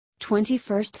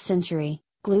21st century,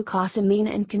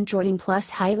 glucosamine and chondroitin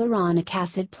plus hyaluronic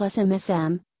acid plus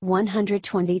MSM,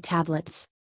 120 tablets.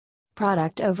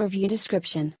 Product overview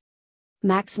description.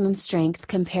 Maximum strength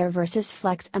compare versus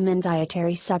Flexamine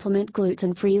dietary supplement,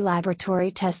 gluten-free,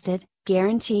 laboratory tested,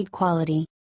 guaranteed quality.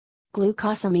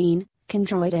 Glucosamine,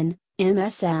 chondroitin,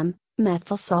 MSM,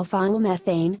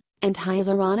 methylsulfonylmethane, and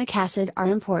hyaluronic acid are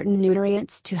important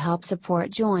nutrients to help support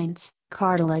joints,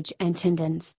 cartilage and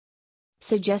tendons.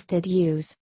 Suggested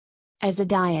use. As a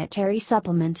dietary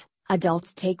supplement,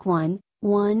 adults take 1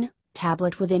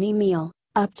 tablet with any meal,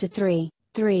 up to 3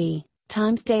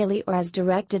 times daily or as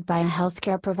directed by a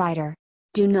healthcare provider.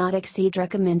 Do not exceed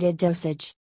recommended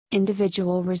dosage.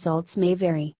 Individual results may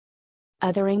vary.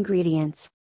 Other ingredients.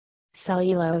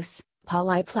 Cellulose,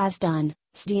 polyplasdone,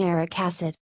 stearic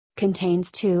acid.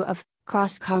 Contains 2 of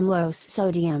Croscarmellose,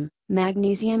 sodium,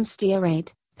 magnesium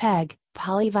stearate, PEG,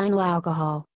 polyvinyl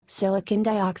alcohol, silicon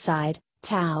dioxide,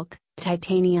 talc,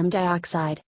 titanium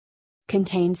dioxide.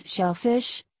 Contains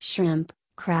shellfish, shrimp,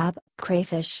 crab,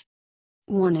 crayfish.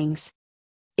 Warnings.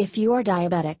 If you are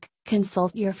diabetic,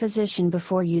 consult your physician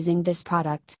before using this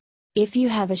product. If you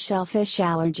have a shellfish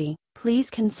allergy, please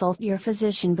consult your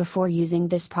physician before using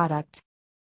this product.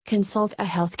 Consult a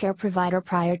healthcare provider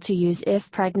prior to use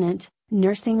if pregnant,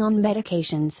 nursing on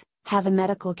medications, have a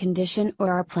medical condition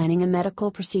or are planning a medical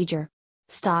procedure.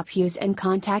 Stop use and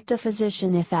contact a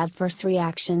physician if adverse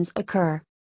reactions occur.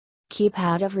 Keep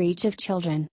out of reach of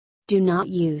children. Do not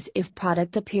use if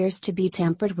product appears to be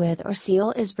tampered with or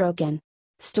seal is broken.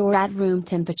 Store at room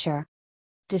temperature.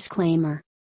 Disclaimer.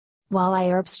 While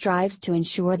iHerb strives to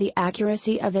ensure the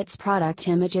accuracy of its product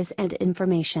images and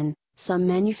information, some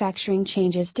manufacturing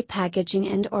changes to packaging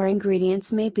and/or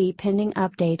ingredients may be pending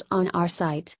update on our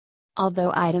site.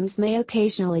 Although items may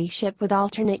occasionally ship with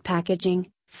alternate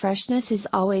packaging, freshness is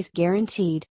always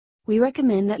guaranteed. We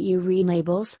recommend that you read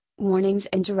labels, warnings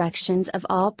and directions of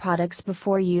all products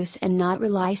before use and not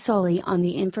rely solely on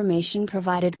the information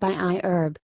provided by iHerb.